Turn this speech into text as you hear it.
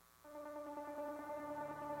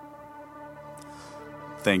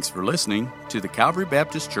Thanks for listening to the Calvary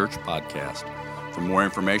Baptist Church podcast. For more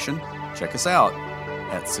information, check us out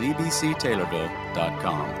at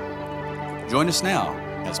cbctaylorville.com. Join us now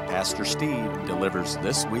as Pastor Steve delivers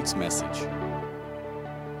this week's message.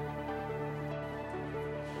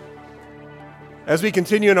 As we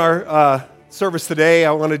continue in our service today,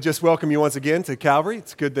 I want to just welcome you once again to Calvary.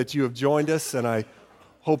 It's good that you have joined us, and I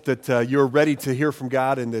hope that you're ready to hear from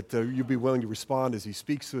God and that you'll be willing to respond as He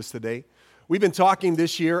speaks to us today. We've been talking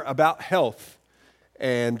this year about health,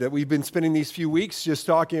 and we've been spending these few weeks just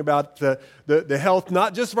talking about the health,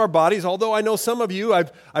 not just of our bodies, although I know some of you,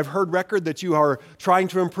 I've heard record that you are trying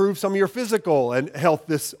to improve some of your physical and health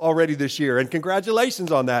this year, and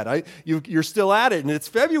congratulations on that. You're still at it, and it's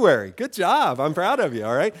February. Good job. I'm proud of you,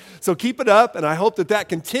 all right? So keep it up, and I hope that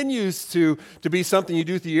continues to be something you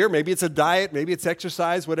do through the year. Maybe it's a diet, maybe it's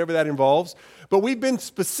exercise, whatever that involves. But we've been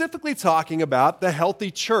specifically talking about the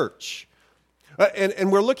healthy church.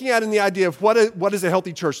 And we're looking at in the idea of what does a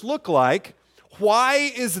healthy church look like?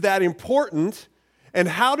 Why is that important? And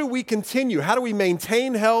how do we continue? How do we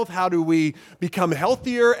maintain health? How do we become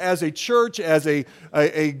healthier as a church, as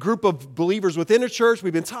a group of believers within a church?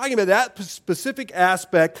 We've been talking about that specific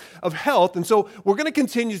aspect of health. And so we're going to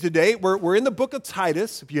continue today. We're in the book of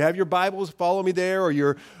Titus. If you have your Bibles, follow me there, or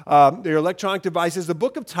your electronic devices, the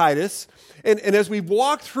book of Titus. And as we've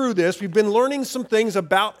walked through this, we've been learning some things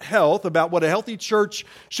about health, about what a healthy church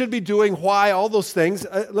should be doing, why, all those things.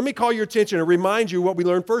 Let me call your attention and remind you what we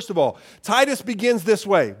learned first of all. Titus begins this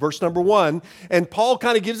way, verse number 1, and Paul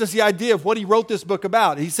kind of gives us the idea of what he wrote this book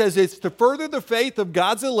about. He says it's to further the faith of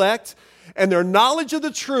God's elect and their knowledge of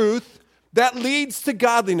the truth that leads to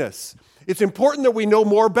godliness. It's important that we know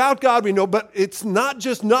more about God, but it's not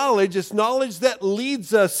just knowledge, it's knowledge that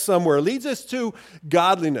leads us somewhere, leads us to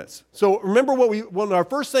godliness. So remember one of our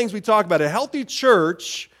first things we talked about, a healthy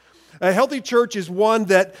church is one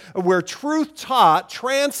where truth taught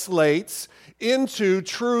translates into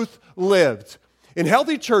truth lived. In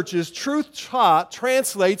healthy churches, truth taught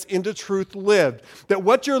translates into truth lived. That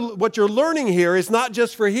what you're learning here is not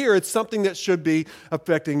just for here, it's something that should be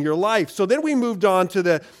affecting your life. So then we moved on to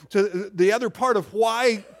the other part of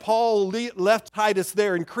why Paul left Titus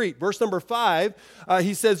there in Crete. Verse number 5,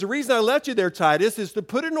 he says, the reason I left you there, Titus, is to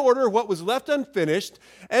put in order what was left unfinished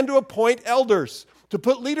and to appoint elders, to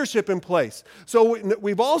put leadership in place. So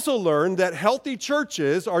we've also learned that healthy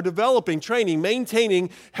churches are developing, training,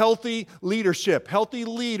 maintaining healthy leadership, healthy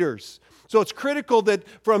leaders. So it's critical that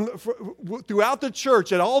throughout the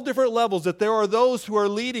church at all different levels that there are those who are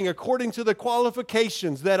leading according to the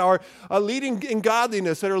qualifications, that are leading in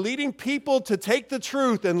godliness, that are leading people to take the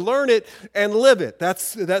truth and learn it and live it. That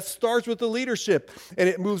starts with the leadership, and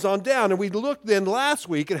it moves on down. And we looked then last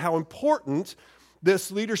week at how important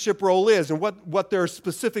this leadership role is and what their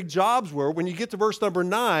specific jobs were. When you get to verse number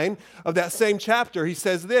 9 of that same chapter, he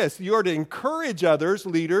says this: you are to encourage others,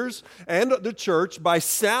 leaders, and the church by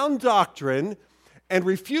sound doctrine and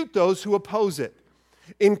refute those who oppose it.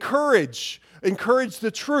 Encourage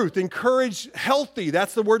the truth, encourage healthy,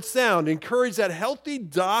 that's the word sound, encourage that healthy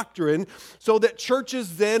doctrine so that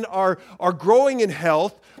churches then are growing in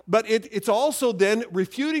health. But it's also then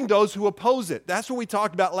refuting those who oppose it. That's what we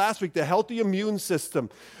talked about last week, the healthy immune system.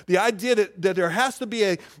 The idea that there has to be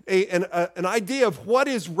an idea of what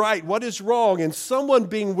is right, what is wrong, and someone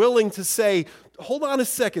being willing to say, hold on a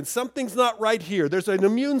second, something's not right here. There's an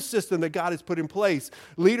immune system that God has put in place,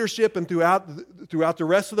 leadership and throughout the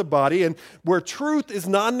rest of the body, and where truth is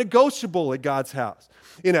non-negotiable at God's house.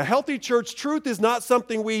 In a healthy church, truth is not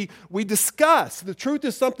something we discuss. The truth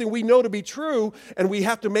is something we know to be true, and we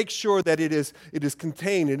have to make sure that it is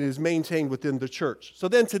contained and it is maintained within the church. So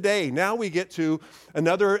then today, now we get to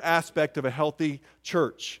another aspect of a healthy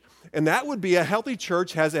church, and that would be a healthy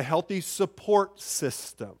church has a healthy support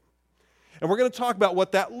system. And we're going to talk about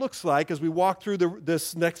what that looks like as we walk through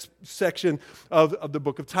this next section of the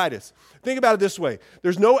book of Titus. Think about it this way.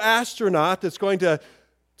 There's no astronaut that's going to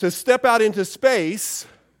step out into space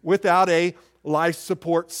without a life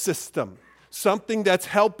support system, something that's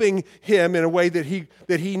helping him in a way that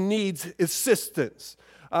he needs assistance.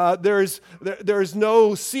 There is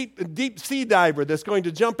no deep sea diver that's going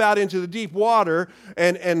to jump out into the deep water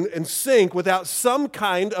and sink without some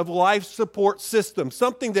kind of life support system,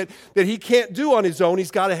 something that he can't do on his own.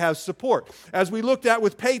 He's got to have support. As we looked at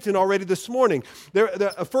with Peyton already this morning,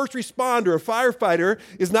 a first responder, a firefighter,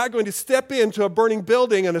 is not going to step into a burning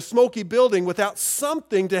building and a smoky building without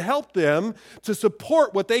something to help them to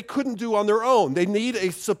support what they couldn't do on their own. They need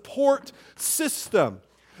a support system.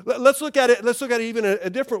 Let's look at it even a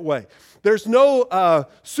different way. There's no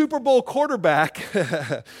Super Bowl quarterback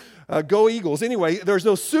Go Eagles. Anyway, there's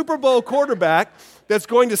no Super Bowl quarterback that's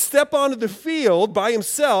going to step onto the field by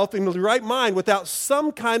himself in the right mind without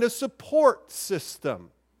some kind of support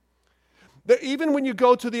system. Even when you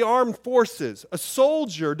go to the armed forces, a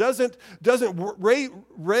soldier doesn't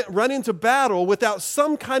run into battle without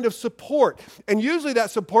some kind of support. And usually that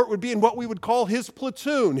support would be in what we would call his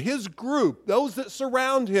platoon, his group, those that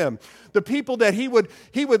surround him, the people that he would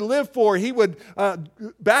live for. He would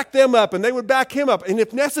back them up, and they would back him up, and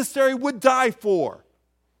if necessary, would die for.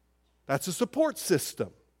 That's a support system.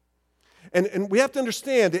 And we have to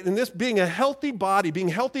understand that in this being a healthy body, being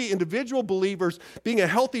healthy individual believers, being a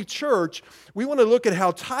healthy church, we want to look at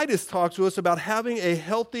how Titus talks to us about having a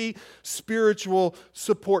healthy spiritual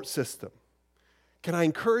support system. Can I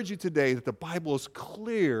encourage you today that the Bible is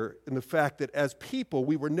clear in the fact that as people,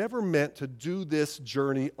 we were never meant to do this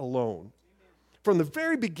journey alone. From the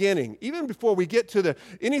very beginning, even before we get to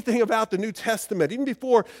anything about the New Testament, even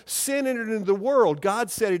before sin entered into the world, God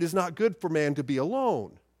said it is not good for man to be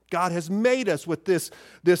alone. God has made us with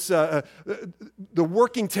the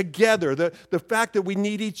working together, the fact that we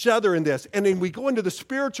need each other in this. And then we go into the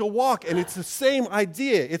spiritual walk, and it's the same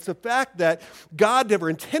idea. It's the fact that God never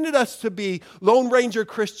intended us to be Lone Ranger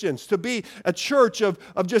Christians, to be a church of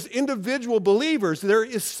just individual believers. There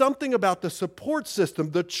is something about the support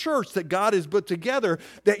system, the church that God has put together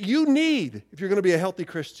that you need if you're going to be a healthy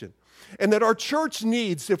Christian. And that our church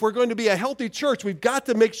needs, if we're going to be a healthy church, we've got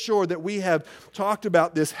to make sure that we have talked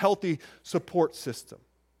about this healthy support system.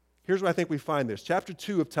 Here's where I think we find this. Chapter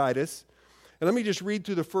 2 of Titus. And let me just read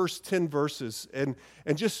through the first 10 verses. And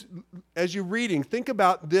just as you're reading, think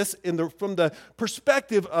about this from the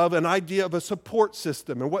perspective of an idea of a support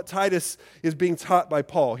system and what Titus is being taught by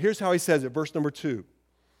Paul. Here's how he says it, verse number 2.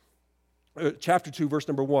 Chapter 2, verse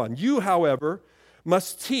number 1. You, however,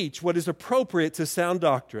 must teach what is appropriate to sound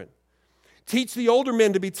doctrine. Teach the older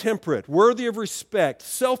men to be temperate, worthy of respect,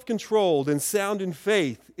 self-controlled, and sound in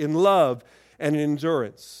faith, in love, and in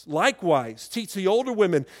endurance. Likewise, teach the older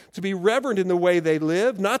women to be reverent in the way they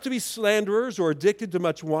live, not to be slanderers or addicted to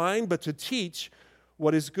much wine, but to teach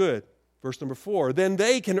what is good. Verse number 4. Then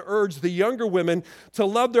they can urge the younger women to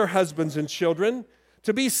love their husbands and children,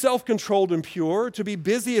 to be self-controlled and pure, to be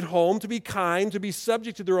busy at home, to be kind, to be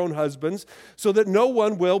subject to their own husbands, so that no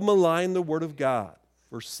one will malign the word of God.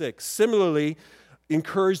 Verse 6, similarly,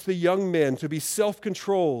 encourage the young men to be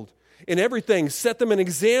self-controlled. In everything, set them an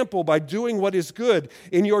example by doing what is good.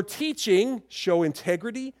 In your teaching, show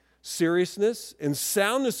integrity, seriousness, and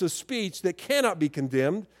soundness of speech that cannot be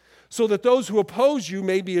condemned, so that those who oppose you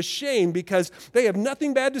may be ashamed because they have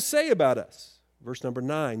nothing bad to say about us. Verse number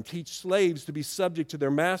 9, teach slaves to be subject to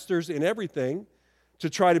their masters in everything, to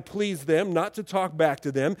try to please them, not to talk back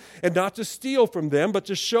to them, and not to steal from them, but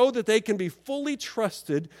to show that they can be fully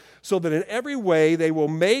trusted so that in every way they will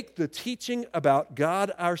make the teaching about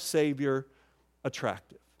God our Savior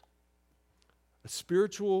attractive. A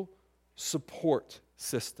spiritual support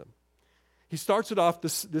system. He starts it off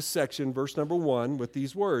this section, verse number 1, with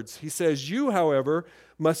these words. He says, you, however,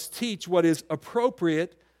 must teach what is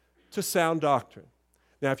appropriate to sound doctrine.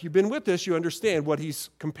 Now, if you've been with us, you understand what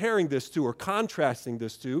he's comparing this to or contrasting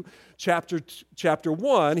this to. Chapter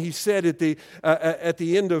 1, he said at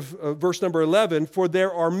the end of verse number 11, for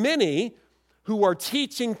there are many who are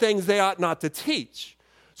teaching things they ought not to teach.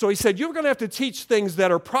 So he said, you're going to have to teach things that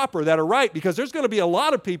are proper, that are right, because there's going to be a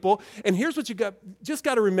lot of people. And here's what you got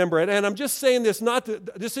to remember. And I'm just saying this,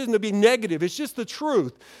 this isn't to be negative. It's just the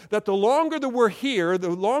truth that the longer that we're here, the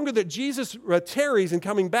longer that Jesus tarries in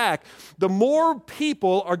coming back, the more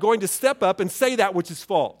people are going to step up and say that which is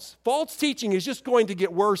false. False teaching is just going to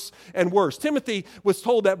get worse and worse. Timothy was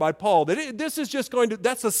told that by Paul, that this is just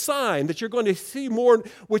that's a sign that you're going to see more,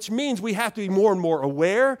 which means we have to be more and more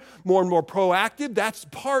aware, more and more proactive. That's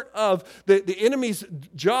part of the enemy's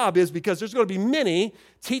job is because there's going to be many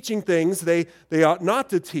teaching things they ought not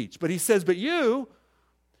to teach. But he says, but you've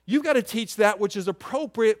got to teach that which is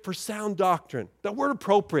appropriate for sound doctrine. That word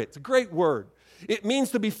appropriate, it's a great word. It means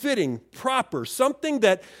to be fitting, proper, something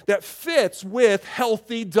that fits with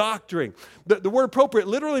healthy doctrine. The word appropriate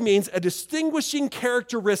literally means a distinguishing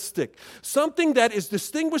characteristic, something that is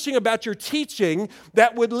distinguishing about your teaching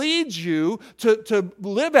that would lead you to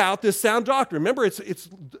live out this sound doctrine. Remember, it's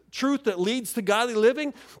truth that leads to godly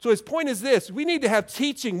living. So his point is this: we need to have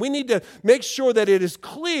teaching. We need to make sure that it is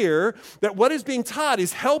clear that what is being taught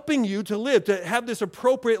is helping you to live, to have this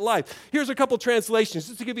appropriate life. Here's a couple translations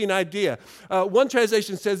just to give you an idea. One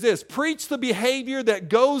translation says this: preach the behavior that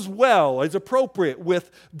goes well, is appropriate with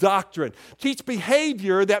doctrine. Teach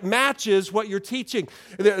behavior that matches what you're teaching.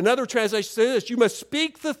 Another translation says this: you must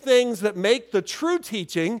speak the things that make the true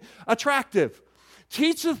teaching attractive.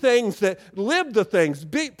 Teach the things that, live the things,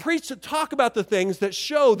 preach, talk about the things that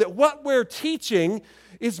show that what we're teaching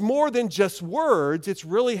is more than just words. It's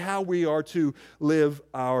really how we are to live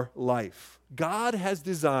our life. God has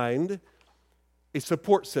designed a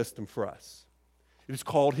support system for us. It is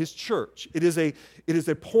called His church. It is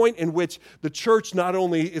a point in which the church not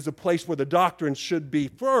only is a place where the doctrine should be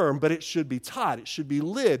firm, but it should be taught. It should be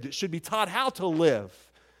lived. It should be taught how to live.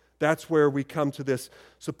 That's where we come to this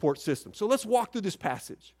support system. So let's walk through this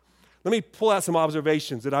passage. Let me pull out some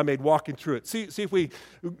observations that I made walking through it. See if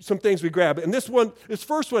some things we grab. And this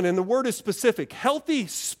first one, and the word is specific. Healthy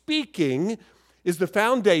speaking is the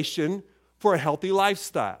foundation for a healthy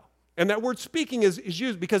lifestyle. And that word speaking is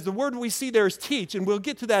used because the word we see there is teach, and we'll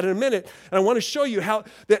get to that in a minute. And I want to show you how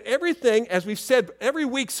that everything, as we've said every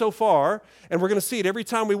week so far, and we're going to see it every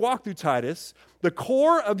time we walk through Titus, the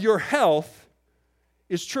core of your health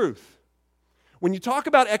is truth. When you talk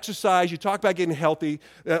about exercise, you talk about getting healthy,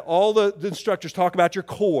 all the instructors talk about your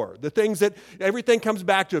core, the things that everything comes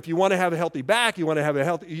back to. If you want to have a healthy back, you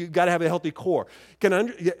got to have a healthy core.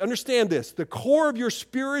 Understand this, the core of your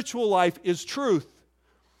spiritual life is truth.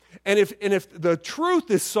 And if the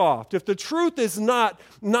truth is soft, if the truth is not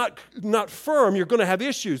firm, you're going to have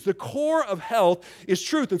issues. The core of health is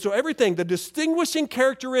truth. And so everything, the distinguishing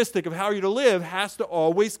characteristic of how you're to live has to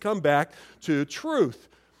always come back to truth.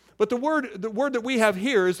 But the word that we have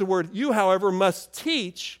here is the word, you, however, must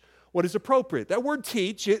teach what is appropriate. That word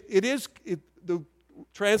teach, the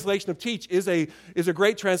translation of teach is a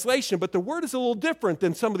great translation, but the word is a little different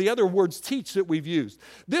than some of the other words teach that we've used.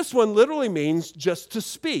 This one literally means just to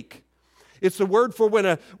speak. It's the word for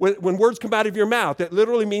when words come out of your mouth. It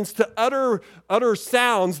literally means to utter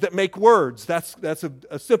sounds that make words. That's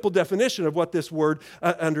a simple definition of what this word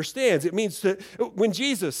understands. It means when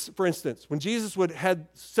Jesus, for instance, had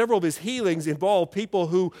several of his healings involve people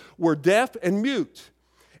who were deaf and mute.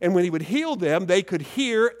 And when he would heal them, they could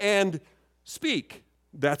hear and speak.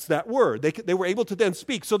 That's that word. They were able to then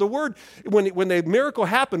speak. So the word, when the miracle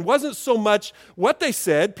happened, wasn't so much what they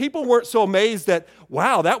said. People weren't so amazed that,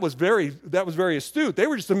 wow, that was very astute. They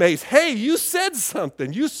were just amazed, hey, you said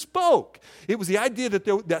something. You spoke. It was the idea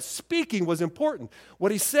that speaking was important.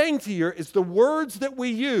 What he's saying to you is the words that we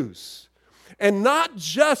use, and not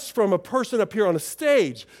just from a person up here on a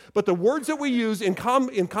stage, but the words that we use in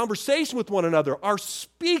conversation with one another, our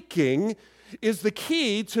speaking is the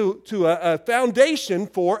key to a foundation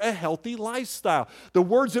for a healthy lifestyle. The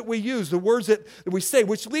words that we use, the words that we say,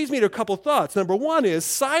 which leads me to a couple of thoughts. Number one is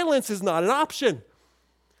silence is not an option.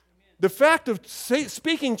 The fact of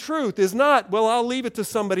speaking truth is not, well, I'll leave it to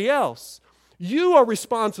somebody else. You are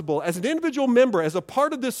responsible as an individual member, as a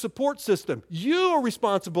part of this support system. You are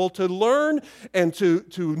responsible to learn and to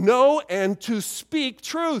know and to speak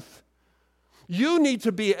truth. You need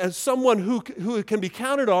to be as someone who can be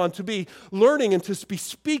counted on to be learning and to be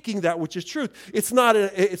speaking that which is truth. It's not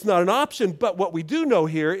an option, but what we do know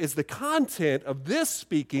here is the content of this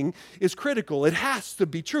speaking is critical. It has to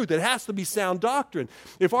be truth. It has to be sound doctrine.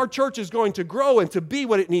 If our church is going to grow and to be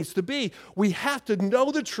what it needs to be, we have to know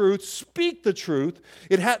the truth, speak the truth.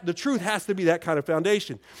 The truth has to be that kind of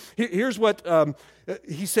foundation. Here's what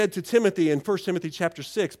he said to Timothy in 1 Timothy chapter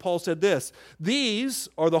 6. Paul said this, these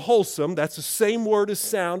are the wholesome, that's the same word as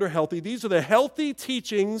sound or healthy. These are the healthy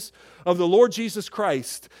teachings of the Lord Jesus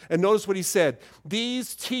Christ. And notice what he said,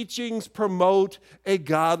 these teachings promote a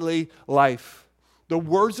godly life. The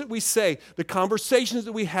words that we say, the conversations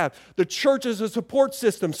that we have, the church as a support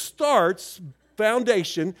system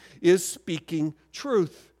foundation is speaking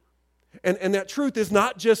truth. And that truth is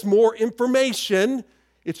not just more information,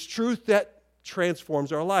 it's truth that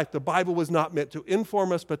transforms our life. The Bible was not meant to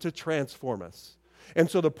inform us, but to transform us. And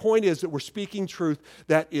so the point is that we're speaking truth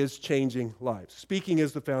that is changing lives. Speaking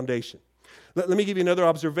is the foundation. Let me give you another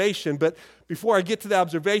observation, but before I get to the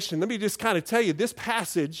observation, let me just kind of tell you, this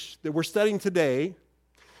passage that we're studying today,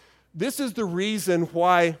 this is the reason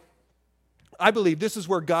why I believe this is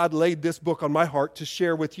where God laid this book on my heart to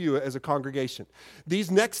share with you as a congregation.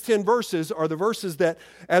 These next 10 verses are the verses that,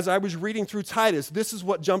 as I was reading through Titus, this is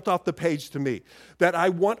what jumped off the page to me, that I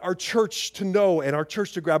want our church to know and our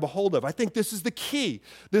church to grab a hold of. I think this is the key.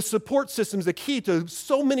 This support system is the key to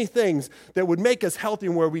so many things that would make us healthy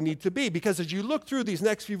and where we need to be. Because as you look through these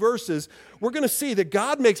next few verses, we're going to see that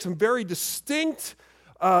God makes some very distinct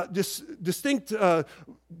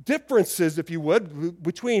differences, if you would,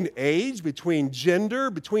 between age, between gender,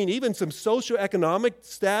 between even some socioeconomic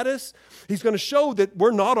status. He's going to show that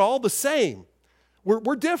we're not all the same.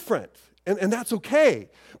 We're different, and that's okay.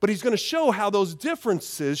 But he's going to show how those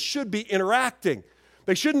differences should be interacting.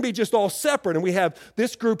 They shouldn't be just all separate, and we have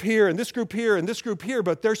this group here, and this group here, and this group here,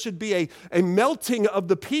 but there should be a melting of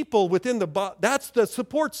the people within the body. That's the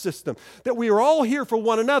support system, that we are all here for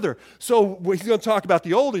one another. So he's going to talk about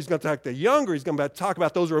the older, he's going to talk about the younger, he's going to talk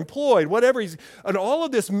about those who are employed, whatever. And all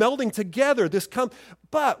of this melding together,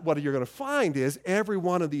 but what you're going to find is every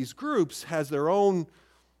one of these groups has their own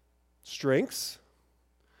strengths,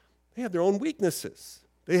 they have their own weaknesses,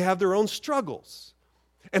 they have their own struggles.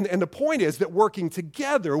 And the point is that working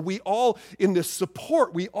together, we all, in this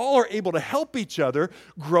support, we all are able to help each other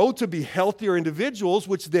grow to be healthier individuals,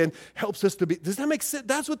 which then helps us to be, does that make sense?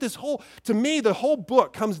 That's what to me, the whole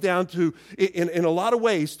book comes down to, in a lot of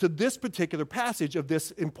ways, to this particular passage of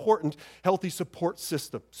this important healthy support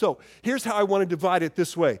system. So here's how I want to divide it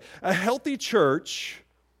this way. A healthy church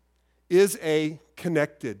is a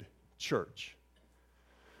connected church.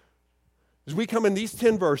 As we come in these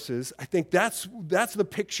 10 verses, I think that's the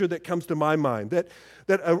picture that comes to my mind, that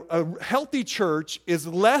a healthy church is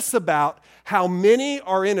less about how many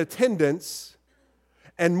are in attendance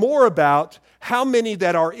and more about how many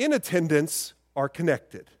that are in attendance are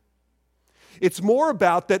connected. It's more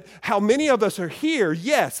about that how many of us are here,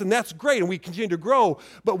 yes, and that's great, and we continue to grow.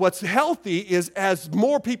 But what's healthy is as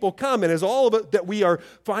more people come and as all of it, that we are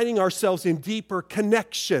finding ourselves in deeper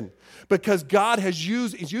connection because God is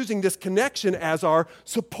using this connection as our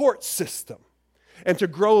support system. And to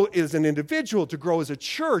grow as an individual, to grow as a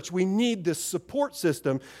church, we need this support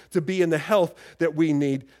system to be in the health that we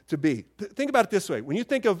need to be. Think about it this way. When you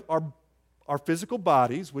think of our physical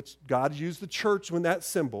bodies, which God used the church when that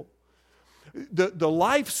symbol, the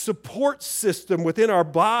life support system within our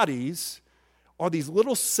bodies are these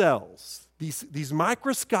little cells, these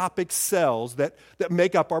microscopic cells that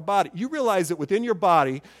make up our body. You realize that within your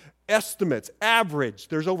body, estimates, average,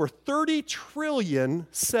 there's over 30 trillion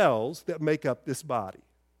cells that make up this body.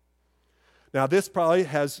 Now, this probably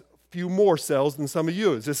has a few more cells than some of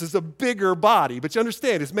you. This is a bigger body, but you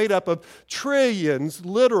understand, it's made up of trillions,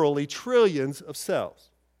 literally trillions of cells.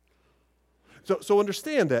 So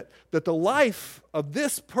understand that the life of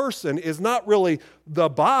this person is not really the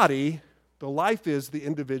body, the life is the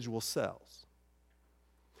individual cells.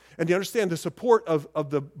 And you understand the support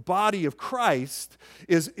of the body of Christ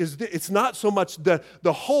it's not so much the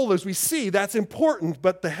whole as we see, that's important,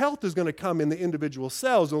 but the health is going to come in the individual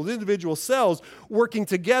cells. Those individual cells working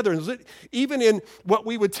together. Even in what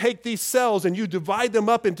we would take these cells and you divide them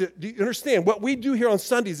up into, do you understand? What we do here on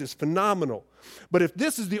Sundays is phenomenal. But if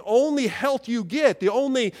this is the only health you get, the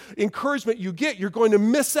only encouragement you get, you're going to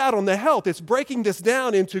miss out on the health. It's breaking this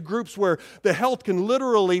down into groups where the health can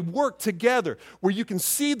literally work together, where you can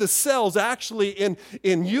see the cells actually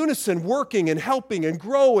in unison working and helping and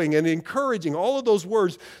growing and encouraging, all of those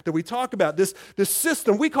words that we talk about. This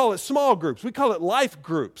system, we call it small groups. We call it life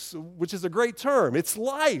groups, which is a great term. It's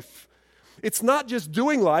life. It's not just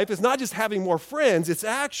doing life. It's not just having more friends. It's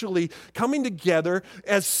actually coming together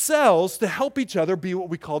as cells to help each other be what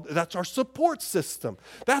we call, that's our support system.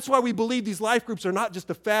 That's why we believe these life groups are not just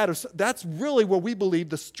a fad. That's really where we believe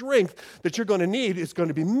the strength that you're going to need is going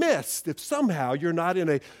to be missed if somehow you're not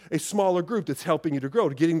in a smaller group that's helping you to grow,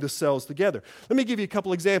 to getting the cells together. Let me give you a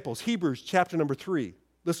couple examples. Hebrews chapter number 3.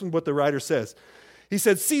 Listen to what the writer says. He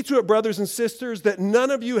said, "See to it, brothers and sisters, that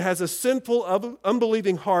none of you has a sinful,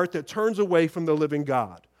 unbelieving heart that turns away from the living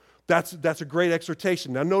God." That's a great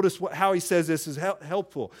exhortation. Now notice how he says this is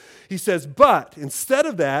helpful. He says, "But instead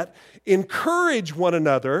of that, encourage one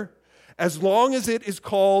another as long as it is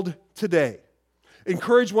called today."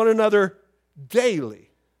 Encourage one another daily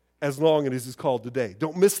as long as it is called today.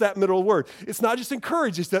 Don't miss that middle word. It's not just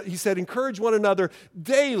encourage. He said, encourage one another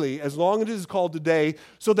daily as long as it is called today,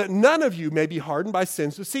 so that none of you may be hardened by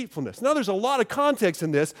sin's deceitfulness. Now, there's a lot of context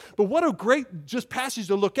in this, but what a great just passage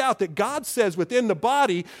to look out that God says within the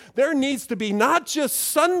body, there needs to be not just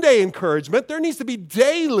Sunday encouragement, there needs to be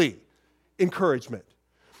daily encouragement.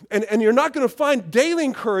 And you're not going to find daily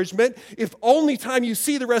encouragement if only time you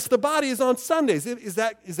see the rest of the body is on Sundays. Does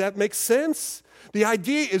that make sense? The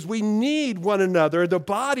idea is we need one another. The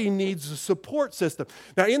body needs a support system.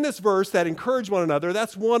 Now, in this verse, that encourage one another,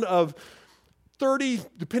 that's one of 30,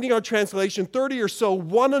 depending on translation, 30 or so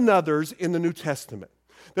one another's in the New Testament.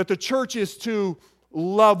 That the church is to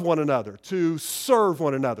love one another, to serve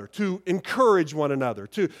one another, to encourage one another,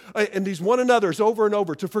 and these one another's over and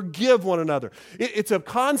over, to forgive one another. It's a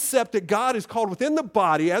concept that God has called within the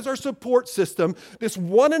body as our support system. This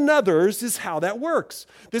one another's is how that works.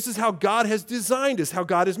 This is how God has designed us, how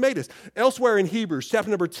God has made us. Elsewhere in Hebrews, chapter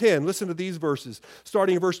number 10, listen to these verses.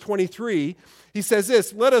 Starting in verse 23, he says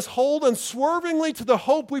this, "Let us hold unswervingly to the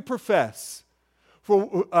hope we profess,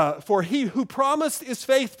 For he who promised is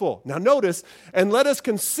faithful. Now notice, and let us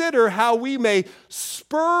consider how we may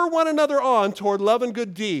spur one another on toward love and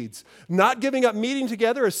good deeds, not giving up meeting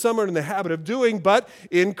together as some are in the habit of doing, but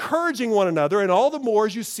encouraging one another, and all the more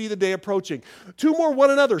as you see the day approaching. Two more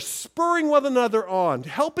one another, spurring one another on,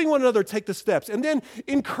 helping one another take the steps, and then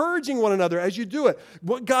encouraging one another as you do it.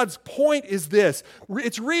 What God's point is this: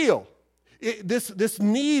 it's real. This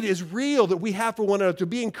need is real that we have for one another to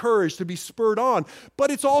be encouraged, to be spurred on, but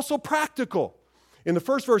it's also practical. In the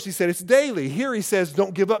first verse, he said it's daily. Here he says,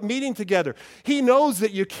 don't give up meeting together. He knows that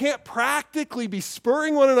you can't practically be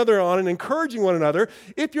spurring one another on and encouraging one another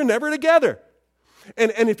if you're never together.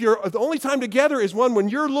 And if the only time together is when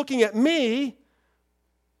you're looking at me,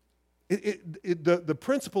 the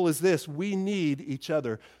principle is this: we need each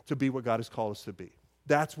other to be what God has called us to be.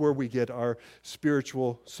 That's where we get our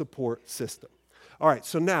spiritual support system. All right,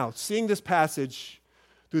 so now, seeing this passage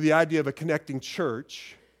through the idea of a connecting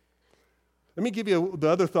church, let me give you the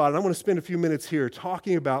other thought, and I'm going to spend a few minutes here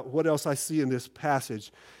talking about what else I see in this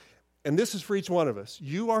passage. And this is for each one of us.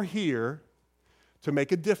 You are here to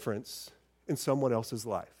make a difference in someone else's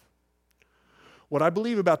life. What I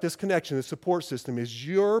believe about this connection, this support system, is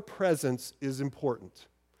your presence is important.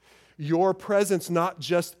 Your presence not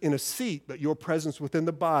just in a seat, but your presence within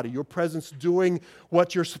the body, your presence doing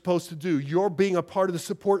what you're supposed to do. Your being a part of the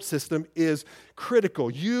support system is critical.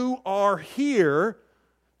 You are here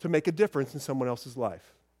to make a difference in someone else's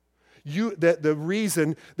life. The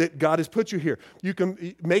reason that God has put you here. You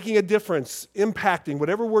can making a difference, impacting,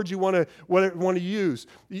 whatever word you want to use.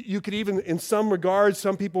 You could even, in some regards,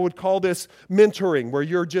 some people would call this mentoring, where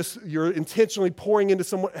you're intentionally pouring into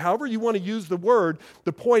someone. However you want to use the word,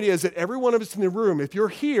 the point is that every one of us in the room, if you're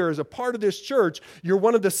here as a part of this church, you're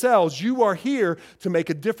one of the cells. You are here to make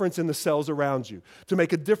a difference in the cells around you, to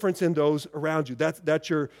make a difference in those around you. That's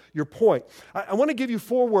your point. I want to give you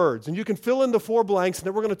 4 words, and you can fill in the 4 blanks, and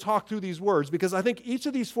then we're going to talk through these words, because I think each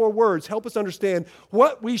of these 4 words help us understand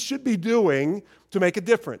what we should be doing to make a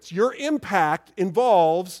difference. Your impact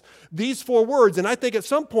involves these 4 words, and I think at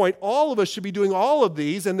some point all of us should be doing all of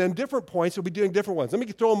these, and then different points we'll be doing different ones. Let me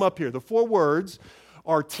throw them up here. The 4 words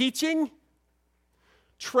are teaching,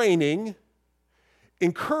 training,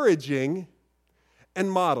 encouraging, and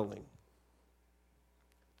modeling.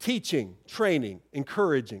 Teaching, training,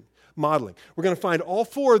 encouraging, modeling. We're going to find all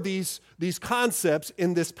 4 of these concepts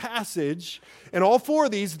in this passage, and all 4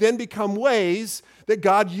 of these then become ways that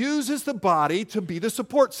God uses the body to be the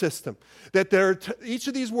support system. That each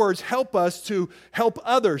of these words help us to help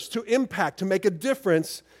others, to impact, to make a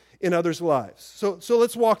difference in others' lives. So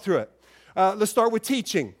let's walk through it. Let's start with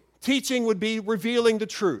teaching. Teaching would be revealing the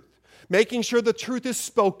truth, making sure the truth is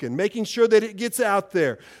spoken, making sure that it gets out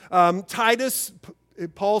there.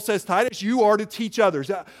 Paul says, Titus, you are to teach others.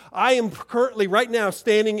 I am currently, right now,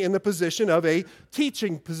 standing in the position of a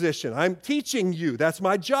teaching position. I'm teaching you. That's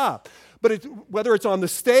my job. But whether it's on the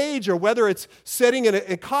stage or whether it's sitting in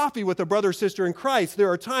a coffee with a brother or sister in Christ, there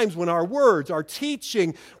are times when our words, our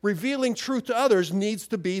teaching, revealing truth to others needs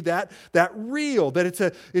to be that real, that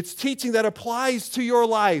it's teaching that applies to your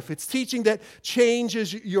life. It's teaching that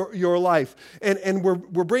changes your life. And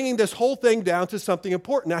we're bringing this whole thing down to something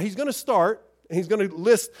important. Now, he's going to start. And he's going to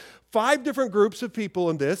list 5 different groups of people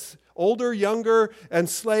in this, older, younger, and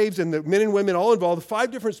slaves, and the men and women all involved, 5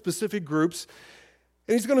 different specific groups.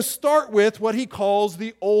 And he's going to start with what he calls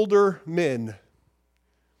the older men.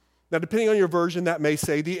 Now, depending on your version, that may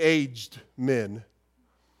say the aged men.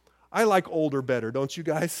 I like older better, don't you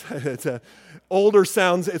guys? Older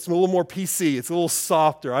sounds, it's a little more PC. It's a little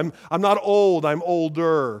softer. I'm not old, I'm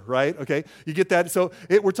older, right? Okay, you get that? So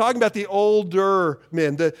we're talking about the older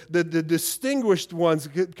men. The distinguished ones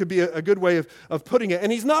could be a good way of putting it. And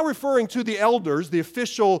he's not referring to the elders, the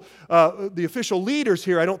official leaders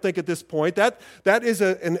here, I don't think at this point. That is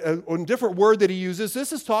a different word that he uses.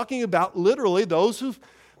 This is talking about literally those who've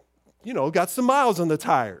got some miles on the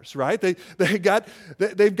tires, right? They've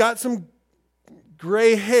got some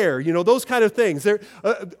gray hair, those kind of things.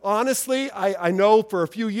 Honestly, I know for a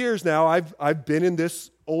few years now I've been in this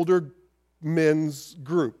older men's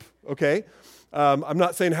group, okay? I'm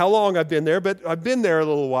not saying how long I've been there, but I've been there a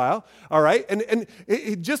little while, all right? And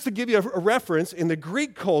just to give you a reference, in the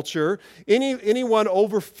Greek culture, anyone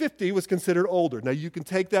over 50 was considered older. Now, you can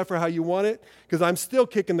take that for how you want it, because I'm still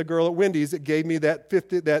kicking the girl at Wendy's that gave me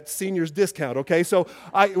that senior's discount, okay? So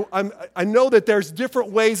I know that there's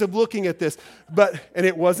different ways of looking at this, and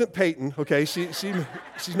it wasn't Peyton, okay?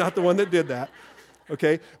 She's not the one that did that.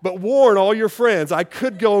 okay? But warn all your friends. I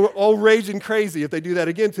could go all raging crazy if they do that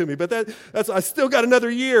again to me, but that's I still got another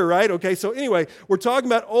year, right? Okay, so anyway, we're talking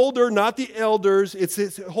about older, not the elders. It's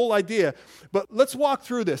the whole idea. But let's walk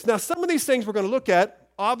through this. Now, some of these things we're going to look at,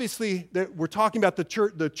 obviously, we're talking about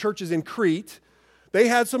the churches in Crete. They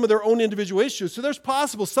had some of their own individual issues, so there's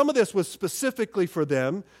possible some of this was specifically for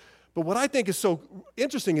them. But what I think is so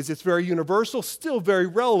interesting is it's very universal, still very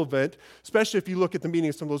relevant, especially if you look at the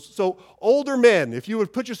meaning of some of those. So older men, if you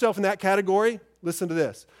would put yourself in that category, listen to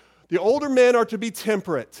this. The older men are to be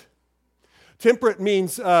temperate. Temperate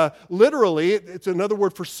means literally, it's another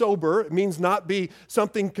word for sober. It means not be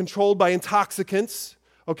something controlled by intoxicants.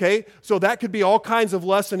 Okay, so that could be all kinds of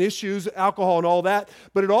lusts and issues, alcohol and all that,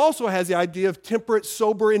 but it also has the idea of temperate,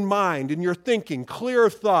 sober in mind, in your thinking, clear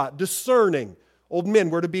of thought, discerning. Older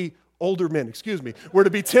men, we're to be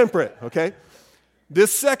temperate, okay?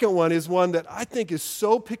 This second one is one that I think is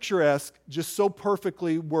so picturesque, just so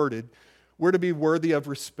perfectly worded. We're to be worthy of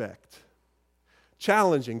respect.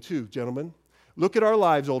 Challenging too, gentlemen. Look at our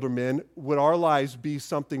lives, older men. Would our lives be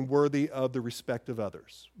something worthy of the respect of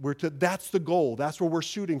others? That's the goal. That's what we're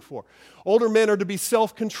shooting for. Older men are to be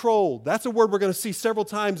self-controlled. That's a word we're going to see several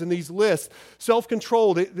times in these lists.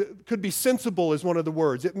 Self-controlled, it could be sensible is one of the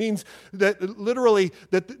words. It means that literally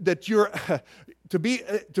that you're... To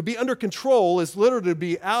be under control is literally to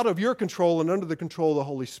be out of your control and under the control of the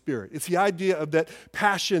Holy Spirit. It's the idea of that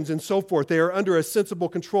passions and so forth. They are under a sensible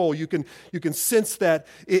control. You can sense that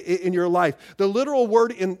in your life. The literal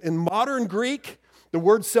word in modern Greek, the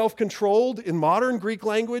word self-controlled in modern Greek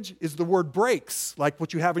language is the word brakes, like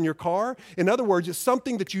what you have in your car. In other words, it's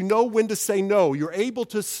something that you know when to say no. You're able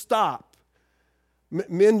to stop.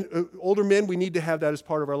 Older men, we need to have that as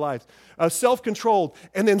part of our lives. Self-controlled,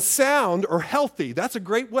 and then sound or healthy. That's a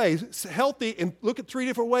great way. Healthy, and look at three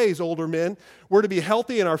different ways, older men. We're to be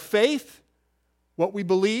healthy in our faith, what we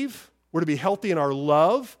believe. We're to be healthy in our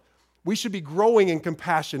love. We should be growing in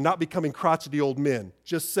compassion, not becoming crotchety old men.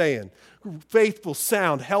 Just saying. Faithful,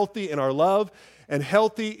 sound, healthy in our love, and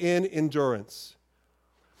healthy in endurance.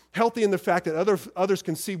 Healthy in the fact that others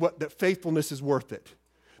can see that faithfulness is worth it.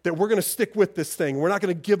 That we're going to stick with this thing. We're not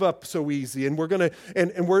going to give up so easy. And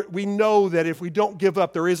we know that if we don't give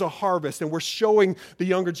up, there is a harvest. And we're showing the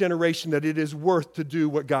younger generation that it is worth to do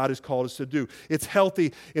what God has called us to do. It's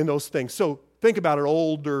healthy in those things. So think about it,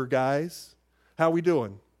 older guys. How are we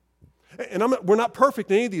doing? And we're not perfect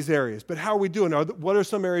in any of these areas, but how are we doing? What are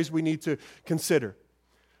some areas we need to consider?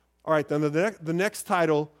 All right, then the next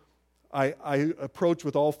title I approach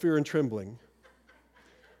with all fear and trembling.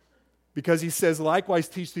 Because he says, likewise,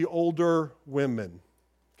 teach the older women.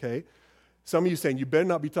 Okay? Some of you saying, you better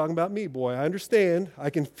not be talking about me, boy. I understand. I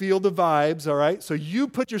can feel the vibes, all right? So you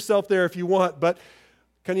put yourself there if you want, but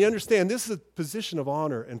can you understand? This is a position of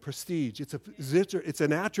honor and prestige. It's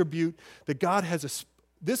an attribute that God has.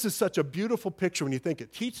 This is such a beautiful picture when you think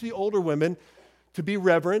it. Teach the older women to be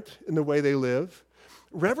reverent in the way they live.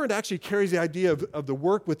 Reverend actually carries the idea of the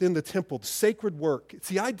work within the temple, the sacred work. It's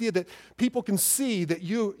the idea that people can see that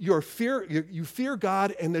you fear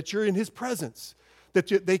God and that you're in His presence, that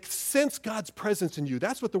they sense God's presence in you.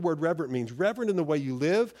 That's what the word reverent means. Reverent in the way you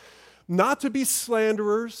live, not to be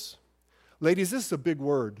slanderers. Ladies, this is a big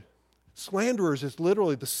word. Slanderers is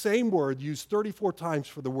literally the same word used 34 times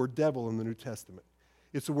for the word devil in the New Testament.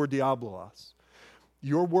 It's the word diabolos.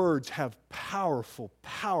 Your words have powerful,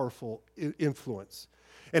 powerful influence.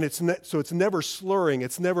 And it's never slurring.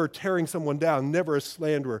 It's never tearing someone down, never a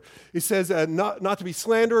slanderer. He says not to be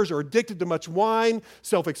slanderers or addicted to much wine,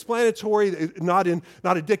 self-explanatory, not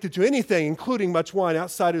addicted to anything, including much wine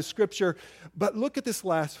outside of Scripture. But look at this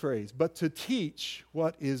last phrase, but to teach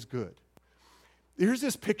what is good. Here's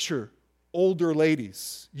this picture, older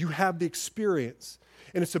ladies. You have the experience.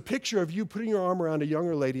 And it's a picture of you putting your arm around a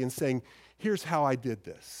younger lady and saying, here's how I did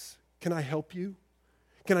this. Can I help you?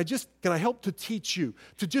 Can I help to teach you,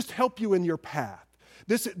 to just help you in your path?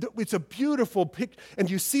 It's a beautiful picture, and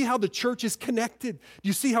you see how the church is connected.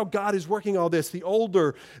 You see how God is working all this, the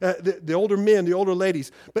older men, the older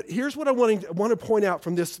ladies. But here's what I want to point out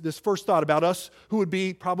from this first thought about us who would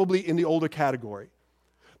be probably in the older category.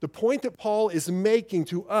 The point that Paul is making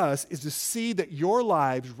to us is to see that your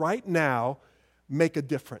lives right now make a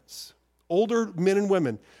difference. Older men and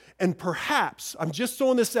women. And perhaps, I'm just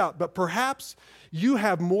throwing this out, but perhaps you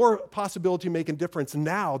have more possibility of making a difference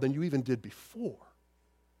now than you even did before.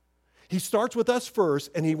 He starts with us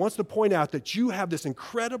first, and he wants to point out that you have this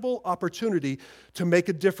incredible opportunity to make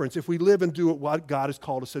a difference if we live and do what God has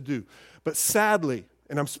called us to do. But sadly,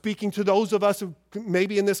 and I'm speaking to those of us who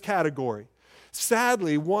maybe in this category,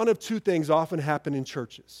 sadly, one of two things often happen in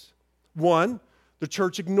churches. One, the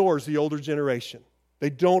church ignores the older generation. They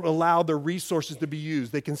don't allow their resources to be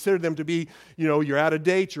used. They consider them to be, you're out of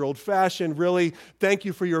date, you're old-fashioned, really, thank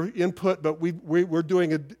you for your input, but we're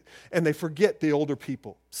doing it, and they forget the older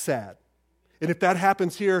people. Sad. And if that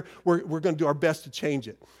happens here, we're going to do our best to change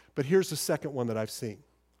it. But here's the second one that I've seen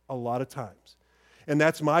a lot of times. And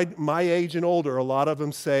that's my age and older. A lot of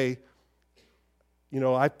them say,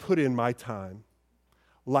 I put in my time.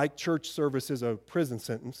 Like church service is a prison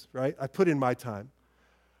sentence, right? I put in my time.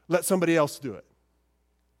 Let somebody else do it.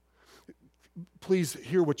 Please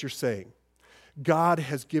hear what you're saying. God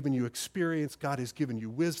has given you experience. God has given you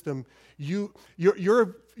wisdom.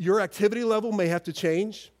 Your activity level may have to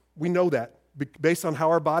change. We know that based on how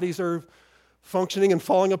our bodies are functioning and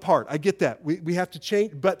falling apart. I get that. We have to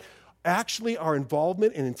change. But actually, our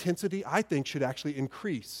involvement and intensity, I think, should actually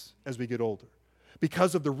increase as we get older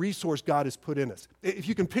because of the resource God has put in us. If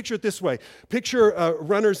you can picture it this way, picture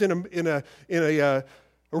runners in a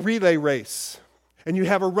relay race. And you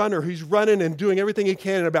have a runner who's running and doing everything he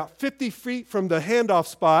can, and about 50 feet from the handoff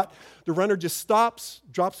spot, the runner just stops,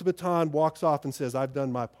 drops the baton, walks off, and says, I've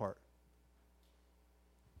done my part.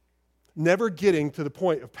 Never getting to the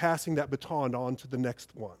point of passing that baton on to the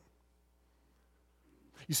next one.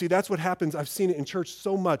 You see, that's what happens. I've seen it in church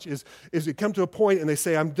so much, is it come to a point and they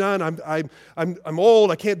say, I'm done, I'm old,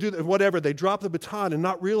 I can't do that, whatever. They drop the baton and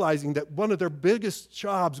not realizing that one of their biggest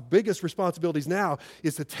jobs, biggest responsibilities now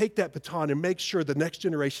is to take that baton and make sure the next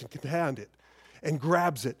generation can hand it and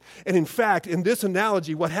grabs it. And in fact, in this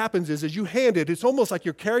analogy, what happens is as you hand it, it's almost like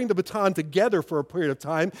you're carrying the baton together for a period of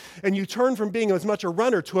time, and you turn from being as much a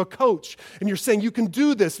runner to a coach, and you're saying, you can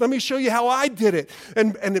do this. Let me show you how I did it.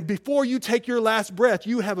 And before you take your last breath,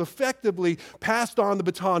 you have effectively passed on the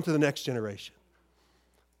baton to the next generation.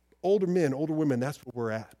 Older men, older women, that's where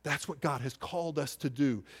we're at. That's what God has called us to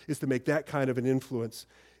do, is to make that kind of an influence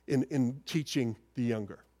in teaching the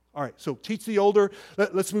younger. All right, so teach the older.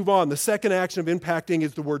 Let's move on. The second action of impacting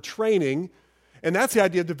is the word training. And that's the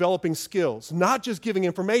idea of developing skills, not just giving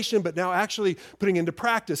information, but now actually putting into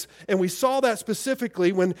practice. And we saw that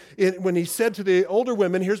specifically when he said to the older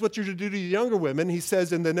women, here's what you're to do to the younger women. He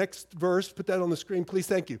says in the next verse, put that on the screen, please,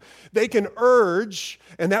 thank you. They can urge,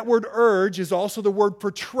 and that word urge is also the word for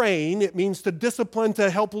train. It means to discipline, to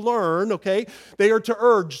help learn, okay? They are to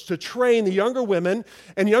urge, to train the younger women.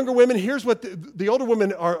 And younger women, here's what the older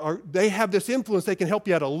women are, they have this influence. They can help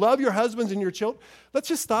you how to love your husbands and your children. Let's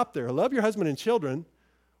just stop there. Love your husband and children.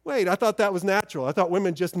 Wait, I thought that was natural. I thought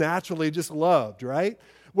women just naturally just loved, right?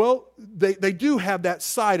 Well, they do have that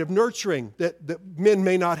side of nurturing that men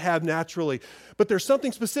may not have naturally. But there's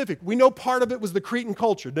something specific. We know part of it was the Cretan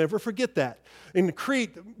culture. Never forget that. In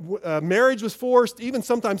Crete, marriage was forced. Even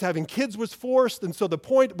sometimes having kids was forced. And so the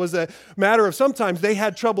point was a matter of sometimes they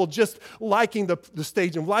had trouble just liking the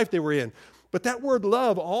stage of life they were in. But that word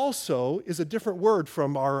love also is a different word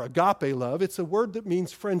from our agape love. It's a word that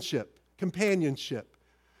means friendship, companionship.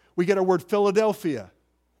 We get our word Philadelphia,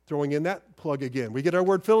 throwing in that plug again. We get our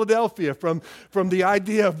word Philadelphia from the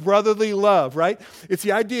idea of brotherly love, right? It's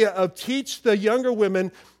the idea of teach the younger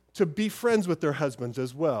women to be friends with their husbands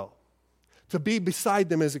as well, to be beside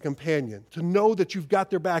them as a companion, to know that you've got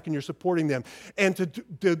their back and you're supporting them, and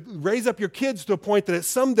to raise up your kids to a point that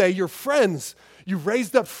someday your friends, you've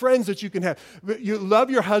raised up friends that you can have. You love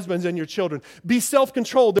your husbands and your children. Be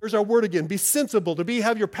self-controlled. There's our word again. Be sensible,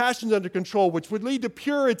 have your passions under control, which would lead to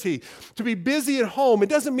purity, to be busy at home. It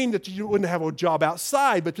doesn't mean that you wouldn't have a job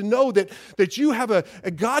outside, but to know that you have a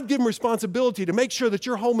God-given responsibility to make sure that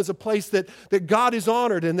your home is a place that God is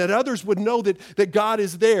honored and that others would know that God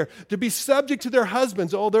is there. To be subject to their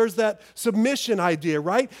husbands. Oh, there's that submission idea,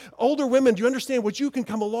 right? Older women, do you understand what you can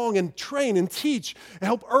come along and train and teach and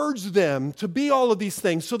help urge them to be all of these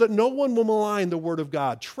things so that no one will malign the Word of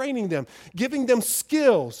God, training them, giving them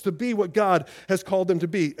skills to be what God has called them to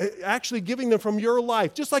be, actually giving them from your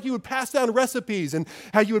life, just like you would pass down recipes and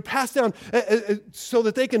how you would pass down so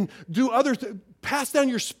that they can do other pass down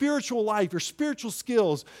your spiritual life, your spiritual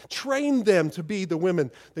skills, train them to be the women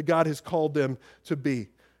that God has called them to be.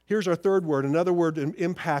 Here's our third word. Another word in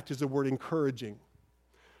impact is the word encouraging,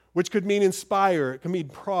 which could mean inspire. It can mean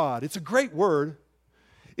prod. It's a great word.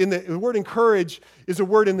 The word encourage is a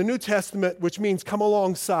word in the New Testament which means come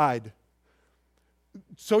alongside.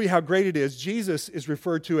 Show you how great it is. Jesus is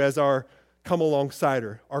referred to as our come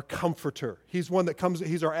alongside-er, our comforter. He's one that comes,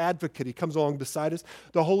 he's our advocate. He comes along beside us.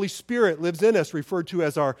 The Holy Spirit lives in us, referred to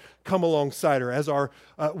as our come alongside-er, as our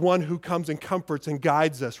one who comes and comforts and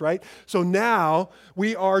guides us, right? So now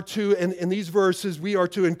we are to, in these verses, we are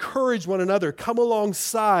to encourage one another, come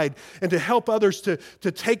alongside, and to help others to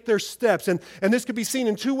take their steps. And this could be seen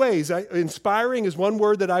in two ways. Inspiring is one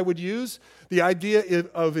word that I would use. The idea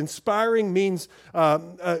of inspiring means,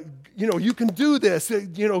 you can do this,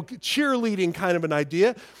 cheerleading kind of an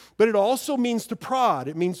idea. But it also means to prod.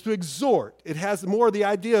 It means to exhort. It has more the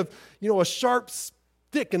idea of, a sharp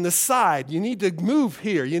stick in the side. You need to move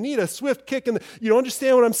here. You need a swift kick in the... You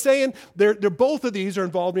understand what I'm saying? They're both of these are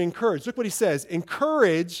involved in encourage. Look what he says.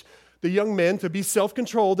 Encourage the young men to be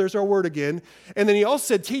self-controlled. There's our word again. And then he also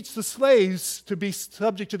said, teach the slaves to be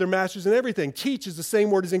subject to their masters in everything. Teach is the same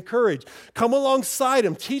word as encourage. Come alongside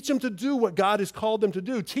them. Teach them to do what God has called them to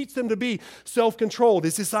do. Teach them to be self-controlled.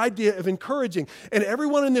 It's this idea of encouraging. And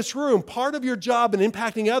everyone in this room, part of your job in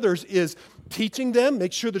impacting others is teaching them,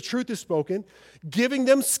 make sure the truth is spoken, giving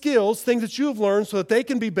them skills, things that you have learned so that they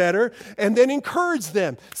can be better, and then encourage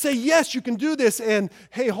them. Say, yes, you can do this, and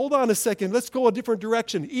hey, hold on a second, let's go a different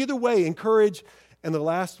direction. Either way, encourage, and the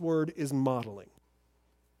last word is modeling.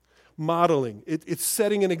 Modeling, it's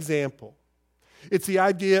setting an example. It's the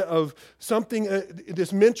idea of something,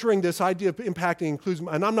 this mentoring, this idea of impacting includes,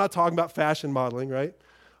 and I'm not talking about fashion modeling, right?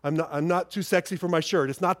 I'm not too sexy for my shirt.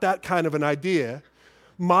 It's not that kind of an idea.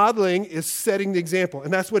 Modeling is setting the example.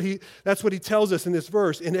 And that's what he tells us in this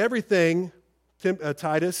verse. In everything,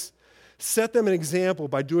 Titus, set them an example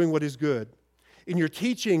by doing what is good. In your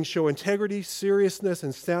teaching, show integrity, seriousness,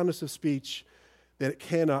 and soundness of speech, that it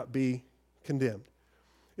cannot be condemned.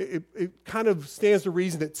 It kind of stands to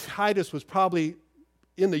reason that Titus was probably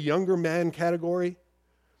in the younger man category.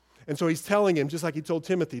 And so he's telling him, just like he told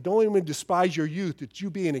Timothy, don't even despise your youth, that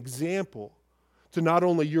you be an example to not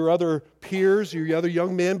only your other peers, your other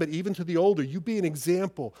young men, but even to the older. You be an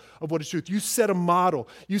example of what is truth. You set a model.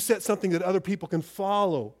 You set something that other people can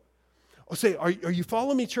follow. I'll say, are you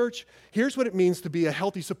following me, church? Here's what it means to be a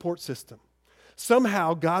healthy support system.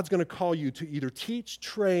 Somehow, God's going to call you to either teach,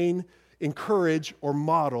 train, encourage, or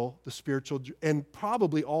model the spiritual, and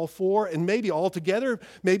probably all four, and maybe all together,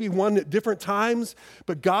 maybe one at different times,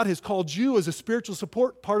 but God has called you as a spiritual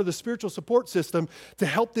support, part of the spiritual support system, to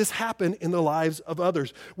help this happen in the lives of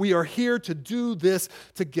others. We are here to do this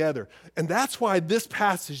together. And that's why this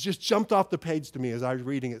passage just jumped off the page to me as I was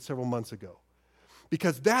reading it several months ago.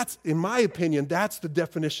 Because that's, in my opinion, that's the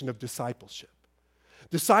definition of discipleship.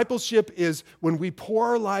 Discipleship is when we pour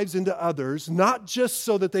our lives into others, not just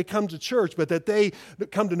so that they come to church, but that they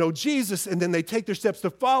come to know Jesus and then they take their steps to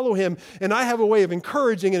follow him. And I have a way of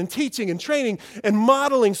encouraging and teaching and training and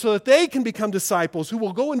modeling so that they can become disciples who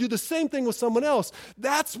will go and do the same thing with someone else.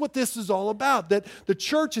 That's what this is all about, that the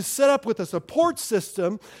church is set up with a support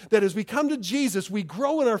system that as we come to Jesus, we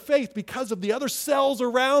grow in our faith because of the other cells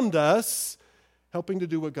around us helping to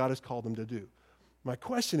do what God has called them to do. My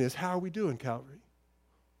question is, how are we doing, Calvary?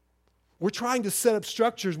 We're trying to set up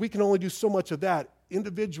structures. We can only do so much of that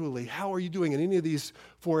individually. How are you doing in any of these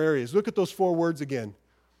four areas? Look at those four words again.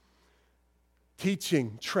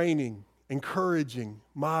 Teaching, training, encouraging,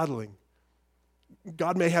 modeling.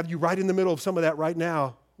 God may have you right in the middle of some of that right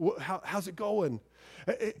now. How's it going?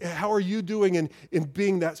 How are you doing in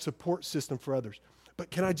being that support system for others?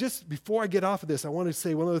 But can I just, before I get off of this, I want to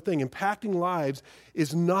say one other thing. Impacting lives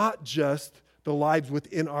is not just the lives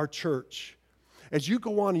within our church. As you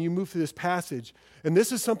go on and you move through this passage, and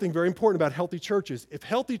this is something very important about healthy churches. If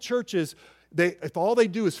healthy churches, if all they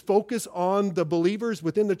do is focus on the believers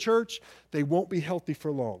within the church, they won't be healthy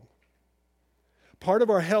for long. Part of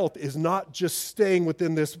our health is not just staying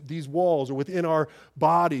within these walls or within our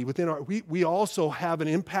body. We also have an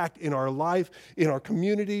impact in our life, in our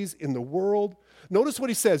communities, in the world. Notice what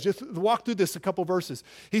he says. Just walk through this a couple verses.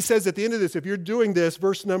 He says at the end of this, if you're doing this,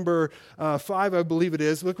 verse number 5, I believe it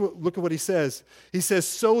is, look at what he says. He says,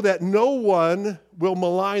 so that no one will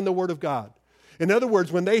malign the word of God. In other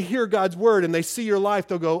words, when they hear God's word and they see your life,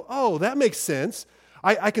 they'll go, oh, that makes sense.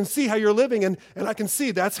 I can see how you're living, and I can see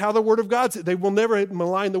that's how the word of God says. They will never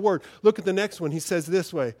malign the word. Look at the next one. He says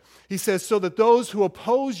this way. He says, so that those who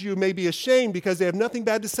oppose you may be ashamed because they have nothing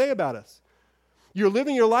bad to say about us. You're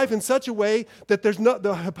living your life in such a way that there's not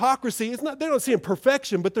the hypocrisy. It's not, they don't see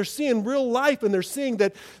imperfection, but they're seeing real life, and they're seeing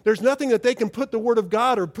that there's nothing that they can put the word of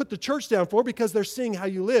God or put the church down for because they're seeing how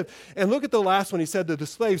you live. And look at the last one. He said to the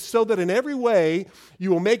slaves, so that in every way you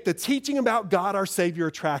will make the teaching about God our Savior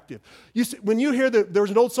attractive. When you hear that there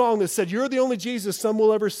was an old song that said, you're the only Jesus some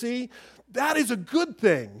will ever see, that is a good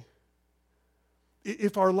thing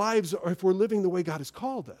if our lives, or if we're living the way God has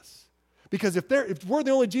called us. Because if we're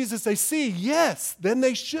the only Jesus they see, yes, then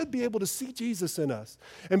they should be able to see Jesus in us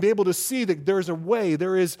and be able to see that there's a way,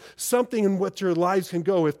 there is something in what your lives can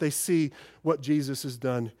go if they see what Jesus has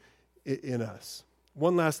done in us.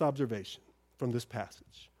 One last observation from this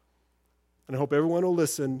passage. And I hope everyone will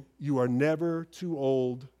listen. You are never too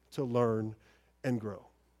old to learn and grow.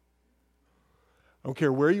 I don't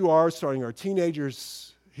care where you are, starting our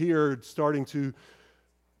teenagers here, starting to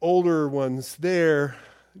older ones there,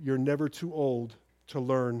 you're never too old to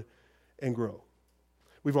learn and grow.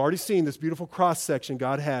 We've already seen this beautiful cross-section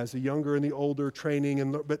God has, the younger and the older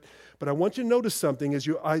training. But I want you to notice something as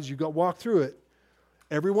you walk through it.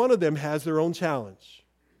 Every one of them has their own challenge.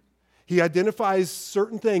 He identifies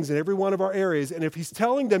certain things in every one of our areas. And if he's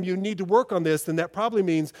telling them you need to work on this, then that probably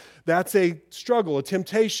means that's a struggle, a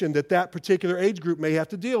temptation that particular age group may have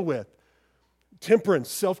to deal with.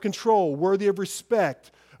 Temperance, self-control, worthy of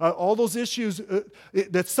respect, all those issues,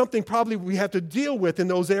 that's something probably we have to deal with in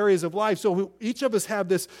those areas of life. So each of us have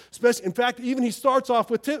this special. In fact, even he starts off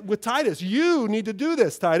with Titus. You need to do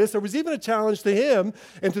this, Titus. There was even a challenge to him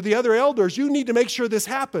and to the other elders. You need to make sure this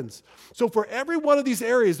happens. So for every one of these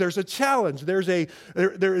areas, there's a challenge. There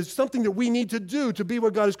is something that we need to do to be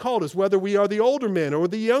what God has called us, whether we are the older men or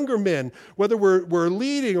the younger men, whether we're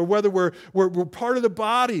leading or whether we're part of the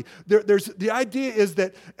body. The idea is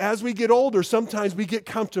that as we get older, sometimes we get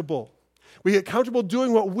comfortable. We get comfortable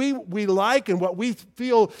doing what we like and what we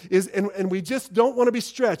feel is, and we just don't want to be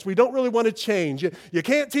stretched. We don't really want to change. You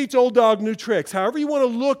can't teach old dog new tricks. However you want to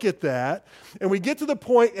look at that, and we get to the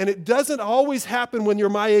point, and it doesn't always happen when you're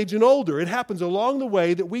my age and older. It happens along the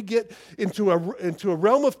way that we get into a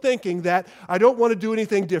realm of thinking that I don't want to do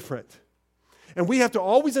anything different. And we have to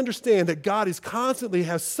always understand that God is constantly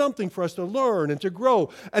has something for us to learn and to grow,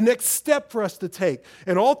 a next step for us to take.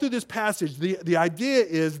 And all through this passage, the idea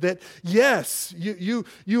is that, yes, you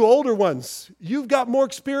older ones, you've got more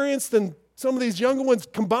experience than some of these younger ones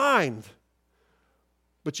combined,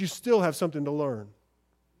 but you still have something to learn.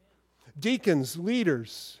 Deacons,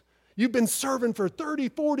 leaders, you've been serving for 30,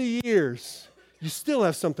 40 years. You still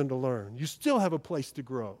have something to learn. You still have a place to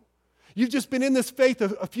grow. You've just been in this faith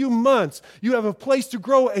a few months. You have a place to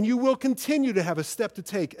grow, and you will continue to have a step to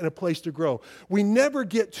take and a place to grow. We never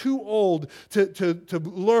get too old to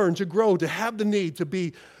learn, to grow, to have the need to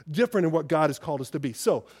be different in what God has called us to be.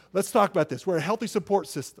 So let's talk about this. We're a healthy support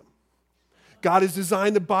system. God has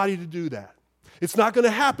designed the body to do that. It's not going to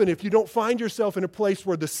happen if you don't find yourself in a place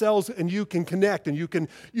where the cells and you can connect and you can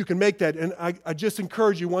make that. And I just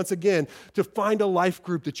encourage you once again to find a life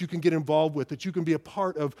group that you can get involved with, that you can be a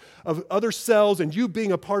part of other cells and you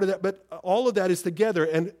being a part of that. But all of that is together.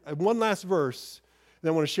 And one last verse, and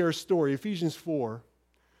I want to share a story. Ephesians 4.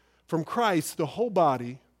 From Christ, the whole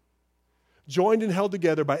body, joined and held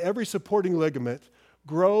together by every supporting ligament,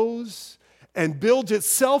 grows and builds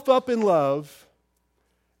itself up in love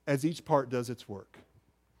as each part does its work.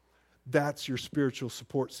 That's your spiritual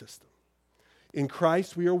support system. In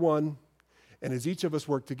Christ, we are one, and as each of us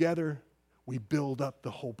work together, we build up the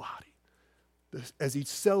whole body. As each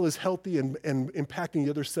cell is healthy and impacting the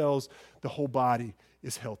other cells, the whole body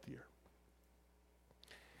is healthier.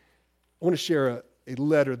 I want to share a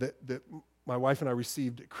letter that my wife and I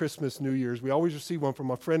received at Christmas, New Year's. We always receive one from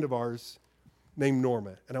a friend of ours named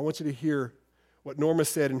Norma, and I want you to hear what Norma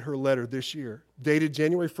said in her letter this year, dated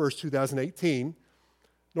January 1st, 2018.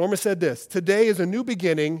 Norma said this: "Today is a new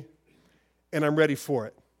beginning, and I'm ready for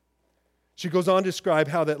it." She goes on to describe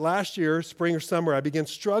how that last year, spring or summer, I began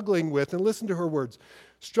struggling with, and listen to her words,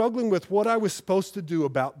 struggling with what I was supposed to do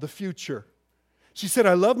about the future. She said,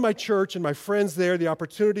 "I love my church and my friends there, the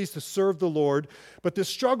opportunities to serve the Lord, but this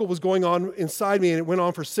struggle was going on inside me, and it went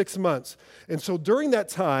on for 6 months. And so during that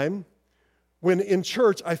time, when in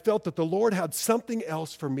church, I felt that the Lord had something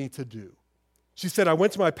else for me to do." She said, "I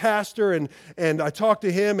went to my pastor and I talked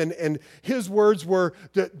to him, and his words were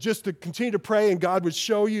just to continue to pray and God would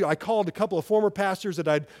show you." I called a couple of former pastors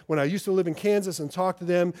when I used to live in Kansas and talked to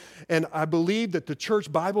them, and I believe that the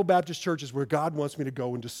church, Bible Baptist Church, is where God wants me to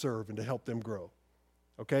go and to serve and to help them grow.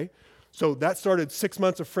 Okay? So that started 6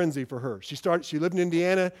 months of frenzy for her. She lived in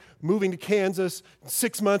Indiana, moving to Kansas.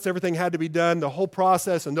 6 months, everything had to be done, the whole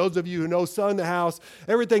process. And those of you who know, selling the house,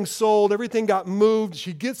 everything sold, everything got moved.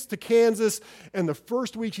 She gets to Kansas, and the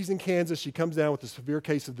first week she's in Kansas, she comes down with a severe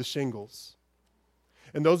case of the shingles.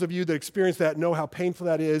 And those of you that experience that know how painful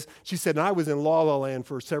that is. She said, and I was in la land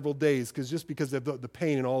for several days because of the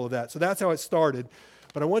pain and all of that. So that's how it started.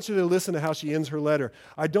 But I want you to listen to how she ends her letter.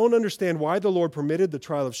 "I don't understand why the Lord permitted the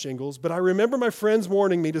trial of shingles, but I remember my friends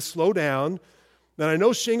warning me to slow down. And I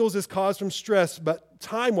know shingles is caused from stress, but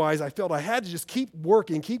time-wise, I felt I had to just keep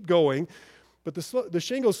working, keep going. But the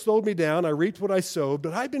shingles slowed me down. I reaped what I sowed,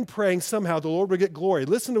 but I've been praying somehow the Lord would get glory."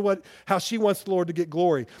 Listen to how she wants the Lord to get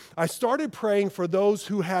glory. "I started praying for those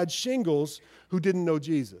who had shingles who didn't know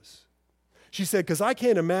Jesus." She said, "Because I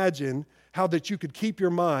can't imagine how that you could keep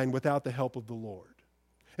your mind without the help of the Lord."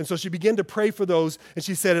 And so she began to pray for those, and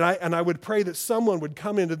she said, and I would pray that someone would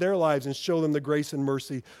come into their lives and show them the grace and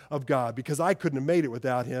mercy of God, because I couldn't have made it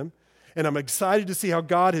without him. And I'm excited to see how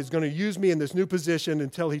God is going to use me in this new position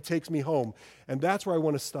until he takes me home. And that's where I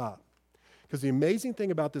want to stop. Because the amazing thing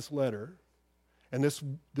about this letter, and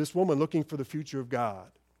this woman looking for the future of God,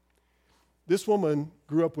 this woman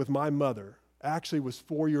grew up with my mother, actually was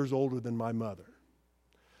 4 years older than my mother.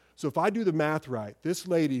 So if I do the math right, this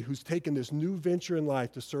lady who's taken this new venture in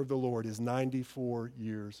life to serve the Lord is 94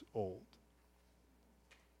 years old.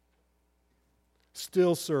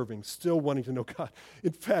 Still serving, still wanting to know God.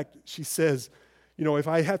 In fact, she says, if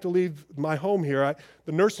I have to leave my home here,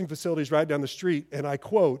 the nursing facility is right down the street, and I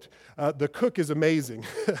quote, the cook is amazing.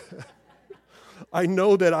 I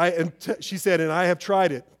know that she said, and I have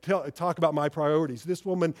tried it. Talk about my priorities. This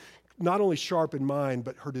woman, not only sharp in mind,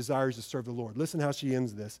 but her desires to serve the Lord. Listen how she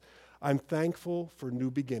ends this. I'm thankful for new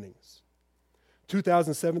beginnings.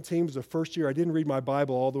 2017 was the first year I didn't read my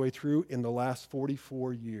Bible all the way through in the last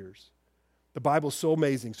 44 years. The Bible's so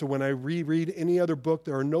amazing. So when I reread any other book,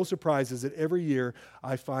 there are no surprises that every year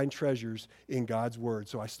I find treasures in God's Word.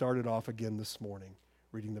 So I started off again this morning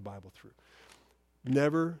reading the Bible through.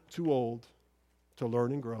 Never too old to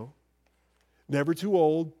learn and grow. Never too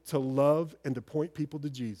old to love and to point people to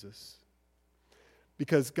Jesus.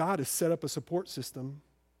 Because God has set up a support system,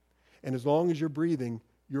 and as long as you're breathing,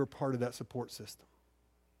 you're a part of that support system.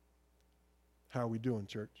 How are we doing,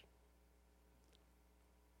 church?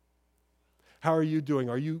 How are you doing?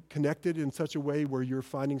 Are you connected in such a way where you're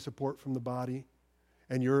finding support from the body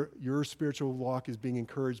and your spiritual walk is being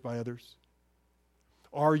encouraged by others?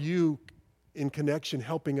 Are you in connection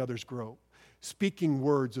helping others grow, speaking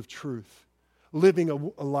words of truth, living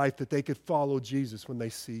a life that they could follow Jesus when they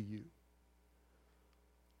see you?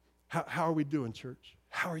 How are we doing, church?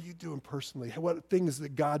 How are you doing personally? What things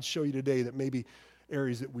that God show you today that may be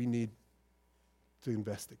areas that we need to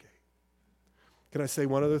investigate? Can I say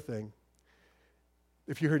one other thing?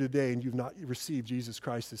 If you're here today and you've not received Jesus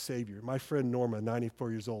Christ as Savior, my friend Norma,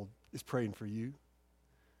 94 years old, is praying for you.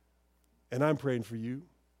 And I'm praying for you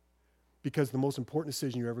because the most important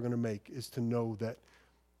decision you're ever going to make is to know that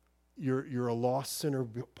you're a lost sinner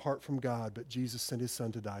apart from God, but Jesus sent his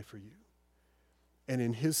Son to die for you. And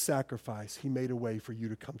in his sacrifice, he made a way for you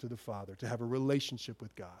to come to the Father, to have a relationship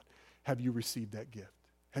with God. Have you received that gift?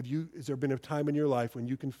 Has there been a time in your life when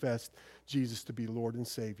you confessed Jesus to be Lord and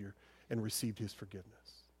Savior and received his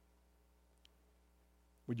forgiveness?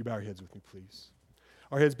 Would you bow your heads with me, please?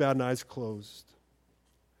 Our heads bowed and eyes closed.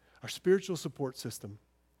 Our spiritual support system,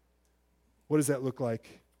 what does that look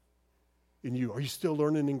like in you? Are you still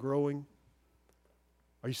learning and growing?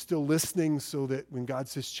 Are you still listening so that when God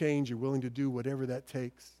says change, you're willing to do whatever that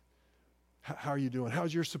takes? How are you doing?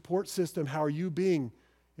 How's your support system? How are you being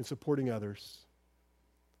in supporting others?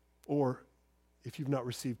 Or if you've not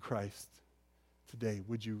received Christ today,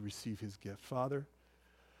 would you receive his gift? Father,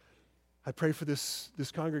 I pray for this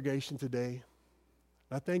congregation today.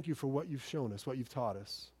 I thank you for what you've shown us, what you've taught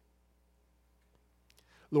us.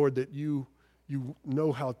 Lord, that you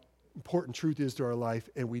know how important truth is to our life,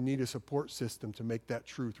 and we need a support system to make that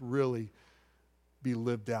truth really be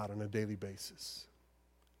lived out on a daily basis.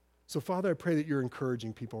 So, Father, I pray that you're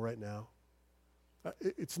encouraging people right now.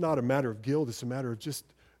 It's not a matter of guilt. It's a matter of just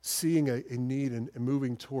seeing a need and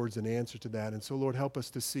moving towards an answer to that. And so, Lord, help us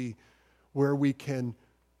to see where we can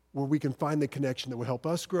find the connection that will help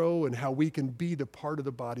us grow and how we can be the part of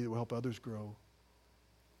the body that will help others grow.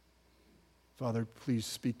 Father, please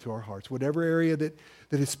speak to our hearts. Whatever area that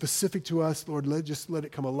is specific to us, Lord, just let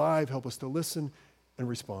it come alive. Help us to listen and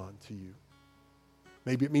respond to you.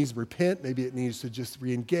 Maybe it means repent. Maybe it needs to just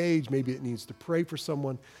re-engage. Maybe it needs to pray for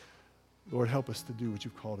someone. Lord, help us to do what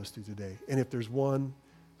you've called us to today. And if there's one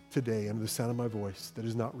today under the sound of my voice that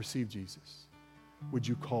has not received Jesus, would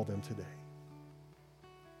you call them today?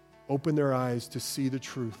 Open their eyes to see the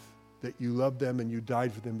truth that you love them and you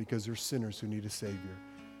died for them because they're sinners who need a Savior.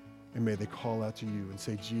 And may they call out to you and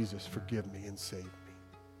say, Jesus, forgive me and save me.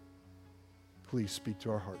 Please speak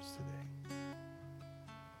to our hearts today.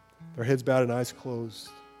 With our heads bowed and eyes closed,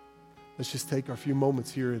 let's just take a few moments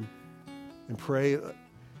here and pray.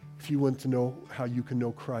 If you want to know how you can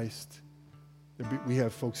know Christ, we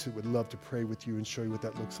have folks that would love to pray with you and show you what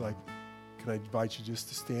that looks like. Can I invite you just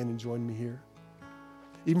to stand and join me here?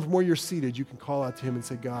 Even from where you're seated, you can call out to him and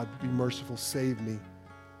say, God, be merciful, save me.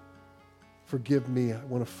 Forgive me, I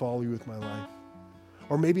want to follow you with my life.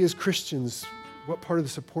 Or maybe as Christians, what part of the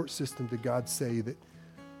support system did God say that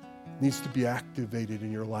needs to be activated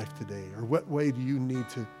in your life today? Or what way do you need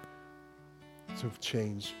to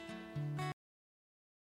change?